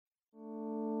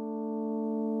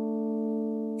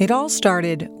It all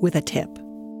started with a tip,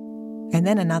 and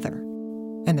then another,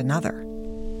 and another.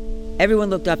 Everyone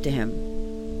looked up to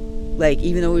him. Like,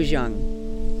 even though he was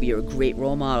young, you're a great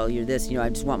role model, you're this, I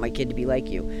just want my kid to be like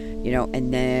you,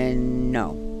 and then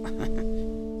no.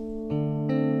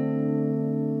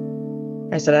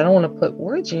 I said, I don't want to put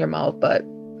words in your mouth, but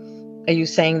are you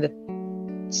saying that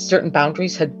certain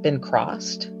boundaries had been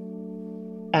crossed?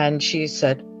 And she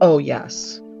said, oh,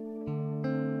 yes.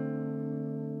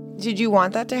 Did you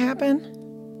want that to happen?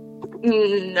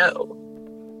 No.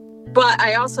 But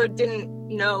I also didn't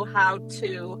know how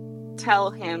to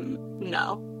tell him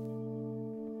no.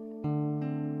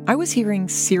 I was hearing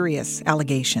serious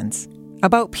allegations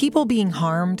about people being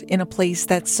harmed in a place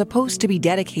that's supposed to be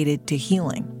dedicated to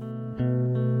healing.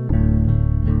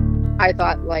 I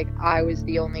thought I was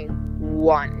the only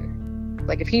one.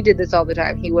 If he did this all the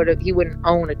time, he wouldn't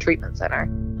own a treatment center.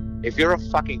 If you're a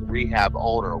fucking rehab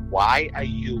owner, why are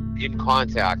you in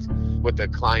contact with the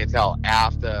clientele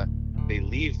after they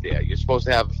leave there? You're supposed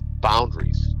to have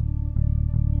boundaries.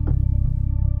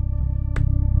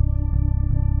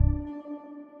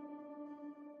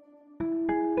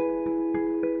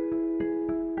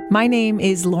 My name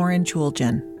is Lauren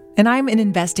Chooljian, and I'm an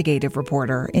investigative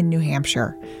reporter in New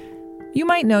Hampshire. You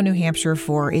might know New Hampshire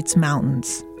for its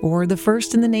mountains, or the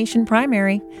first in the nation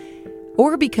primary,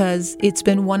 or because it's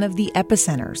been one of the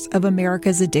epicenters of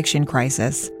America's addiction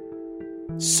crisis.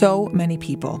 So many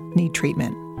people need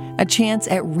treatment, a chance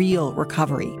at real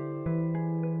recovery.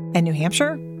 And New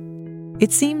Hampshire?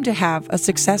 It seemed to have a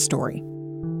success story.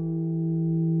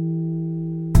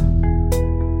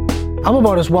 I'm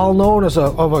about as well-known as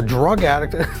of a drug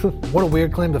addict. What a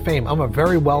weird claim to fame. I'm a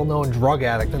very well-known drug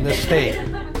addict in this state.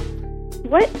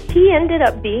 What he ended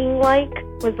up being was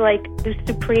the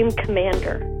supreme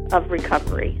commander of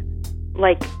recovery,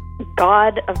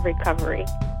 God of recovery.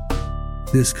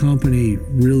 This company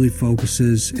really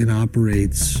focuses and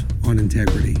operates on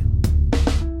integrity.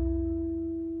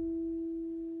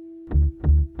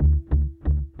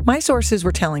 My sources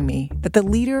were telling me that the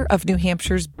leader of New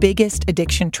Hampshire's biggest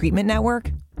addiction treatment network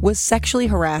was sexually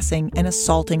harassing and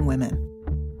assaulting women.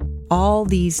 All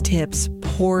these tips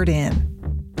poured in,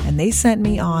 and they sent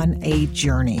me on a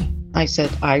journey. I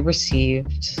said, I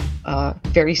received a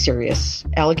very serious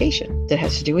allegation that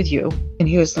has to do with you. And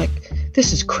he was like,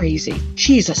 this is crazy.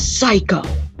 She's a psycho.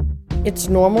 It's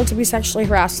normal to be sexually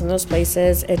harassed in those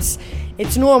places.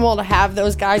 It's normal to have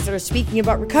those guys that are speaking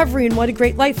about recovery and what a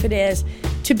great life it is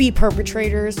to be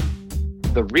perpetrators.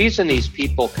 The reason these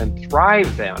people can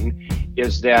thrive then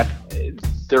is that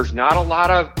there's not a lot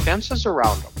of fences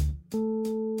around them.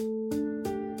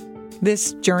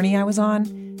 This journey I was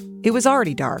on, it was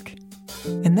already dark.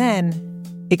 And then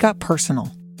it got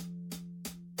personal.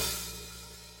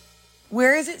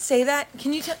 Where does it say that?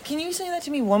 Can you say that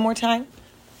to me one more time?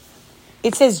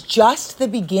 It says just the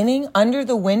beginning under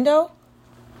the window?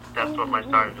 That's what my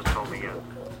sergeant just told me, yeah.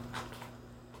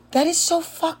 That is so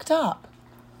fucked up.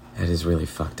 That is really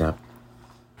fucked up.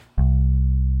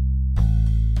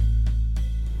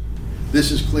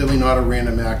 This is clearly not a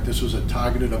random act. This was a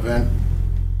targeted event.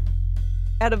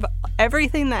 Out of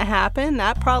everything that happened,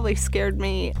 that probably scared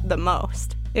me the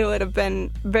most. It would have been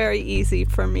very easy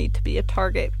for me to be a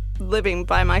target living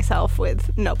by myself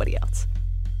with nobody else.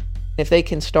 If they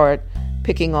can start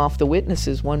picking off the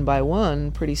witnesses one by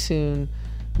one, pretty soon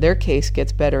their case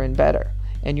gets better and better,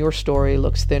 and your story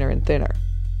looks thinner and thinner.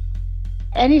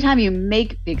 Anytime you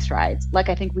make big strides, like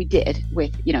I think we did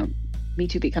with, Me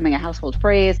Too becoming a household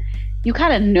phrase, you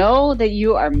kind of know that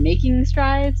you are making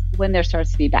strides when there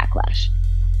starts to be backlash.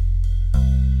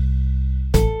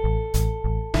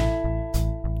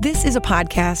 This is a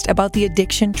podcast about the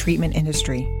addiction treatment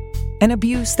industry, an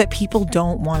abuse that people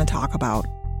don't want to talk about.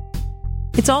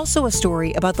 It's also a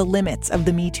story about the limits of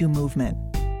the Me Too movement.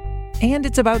 And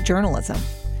it's about journalism.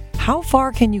 How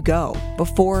far can you go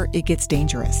before it gets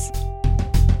dangerous?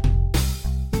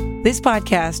 This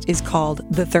podcast is called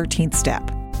The 13th Step.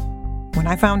 When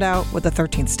I found out what the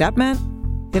 13th step meant,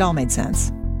 it all made sense.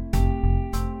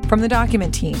 From the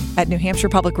document team at New Hampshire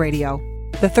Public Radio,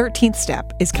 The 13th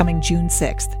Step is coming June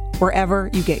 6th, wherever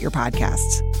you get your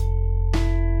podcasts.